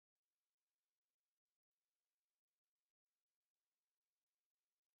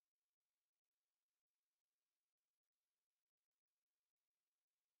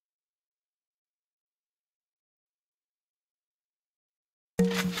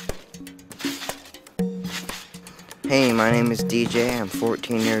Hey, my name is DJ, I'm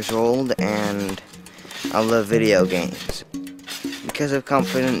 14 years old, and I love video games. Because of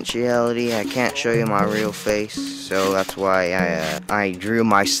confidentiality, I can't show you my real face, so that's why I drew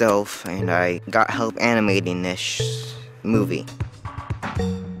myself, and I got help animating this movie.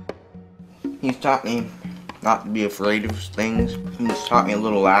 He's taught me not to be afraid of things. He's taught me a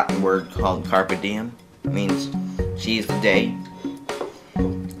little Latin word called carpe diem. It means seize the day.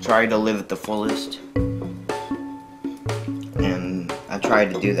 Try to live at the fullest. And I try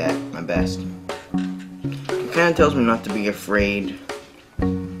to do that my best. It kind of tells me not to be afraid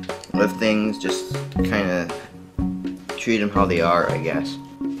of things, just kind of treat them how they are, I guess.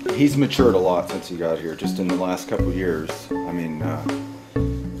 He's matured a lot since he got here, just in the last couple of years. I mean,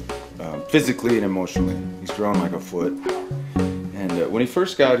 physically and emotionally. He's grown like a foot. And when he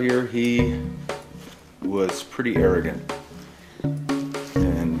first got here, he was pretty arrogant.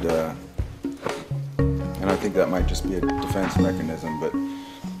 And I think that might just be a defense mechanism, but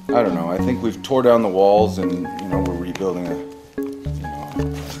I don't know. I think we've tore down the walls, and we're rebuilding a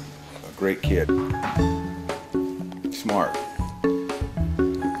great kid. Smart.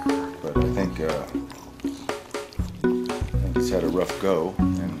 But I think he's had a rough go,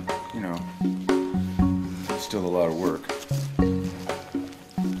 and still a lot of work.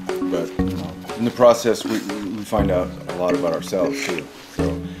 But in the process, we find out a lot about ourselves too.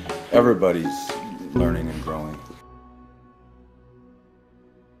 So everybody's learning and growing.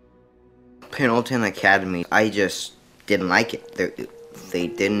 Pendleton Academy, I just didn't like it. They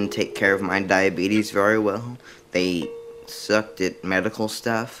didn't take care of my diabetes very well. They sucked at medical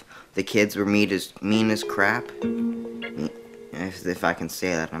stuff. The kids were mean as crap. If I can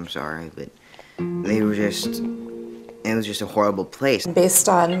say that, I'm sorry, but it was just a horrible place. Based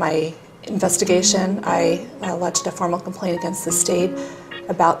on my investigation, I lodged a formal complaint against the state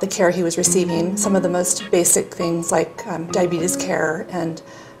about the care he was receiving. Some of the most basic things like diabetes care and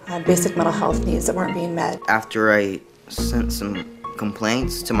basic mental health needs that weren't being met. After I sent some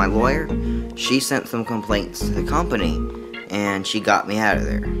complaints to my lawyer, she sent some complaints to the company, and she got me out of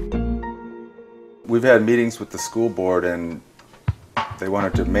there. We've had meetings with the school board, and they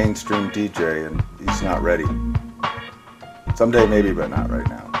wanted to mainstream DJ, and he's not ready. Someday maybe, but not right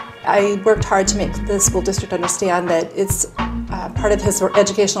now. I worked hard to make the school district understand that it's part of his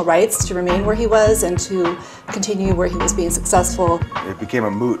educational rights to remain where he was and to continue where he was being successful. It became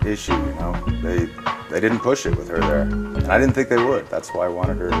a moot issue, They didn't push it with her there. And I didn't think they would. That's why I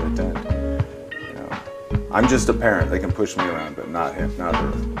wanted her to attend. I'm just a parent. They can push me around, but not him, not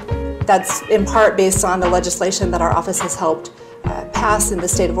her. That's in part based on the legislation that our office has helped pass in the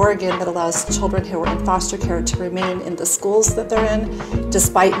state of Oregon that allows children who are in foster care to remain in the schools that they're in,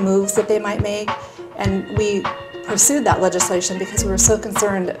 despite moves that they might make. And we pursued that legislation because we were so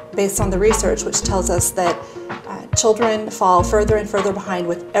concerned based on the research, which tells us that children fall further and further behind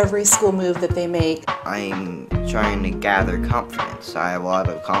with every school move that they make. I'm trying to gather confidence. I have a lot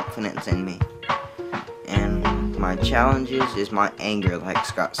of confidence in me. And my challenges is my anger, like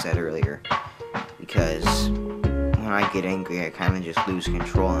Scott said earlier. Because when I get angry, I kind of just lose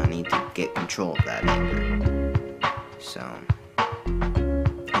control. I need to get control of that anger. So,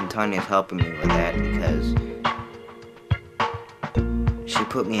 and Tanya's helping me with that because she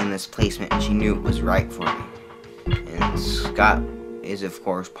put me in this placement and she knew it was right for me. And Scott is, of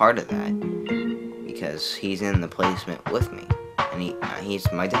course, part of that because he's in the placement with me, and he's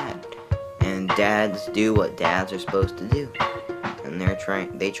my dad. And dads do what dads are supposed to do, and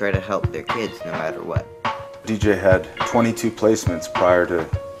they try to help their kids no matter what. DJ had 22 placements prior to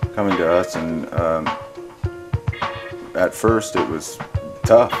coming to us, and at first it was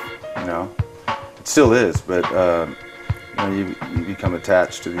tough, It still is, but you become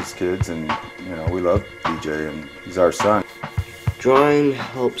attached to these kids, and we love DJ, and he's our son. Drawing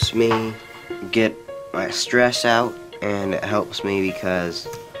helps me get my stress out, and it helps me because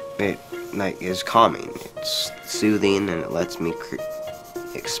it is calming. It's soothing, and it lets me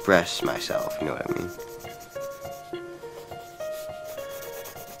express myself. You know what I mean?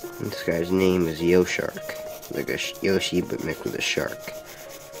 This guy's name is Yoshark, like a Yoshi but mixed with a shark.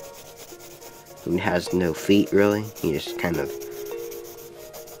 He has no feet really. He just kind of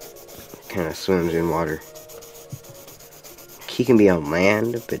swims in water. He can be on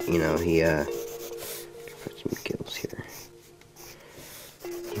land, but he put some gills here.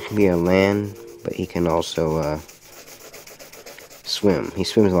 He can be on land, but he can also swim. He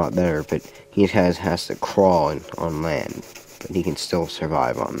swims a lot better, but he has to crawl on land, but he can still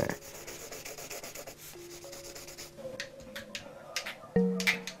survive on there.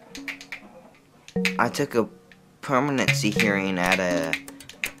 I took a permanency hearing at a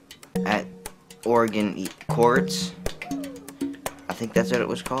at Oregon courts. I think that's what it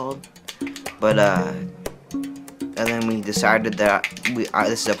was called. But and then we decided that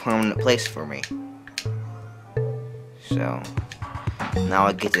this is a permanent place for me. So now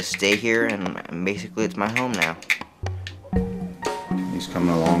I get to stay here, and basically it's my home now. He's coming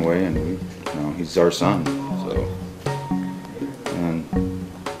a long way, and he's our son.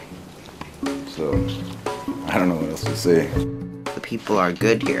 So I don't know what else to say. The people are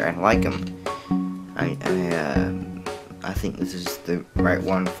good here. I like them. I think this is the right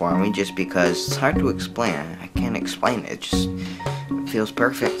one for me, just because it's hard to explain. I can't explain it. It feels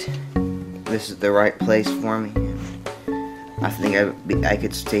perfect. This is the right place for me. I think I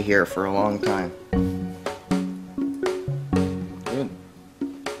could stay here for a long time. Good.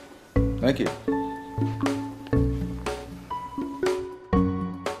 Thank you.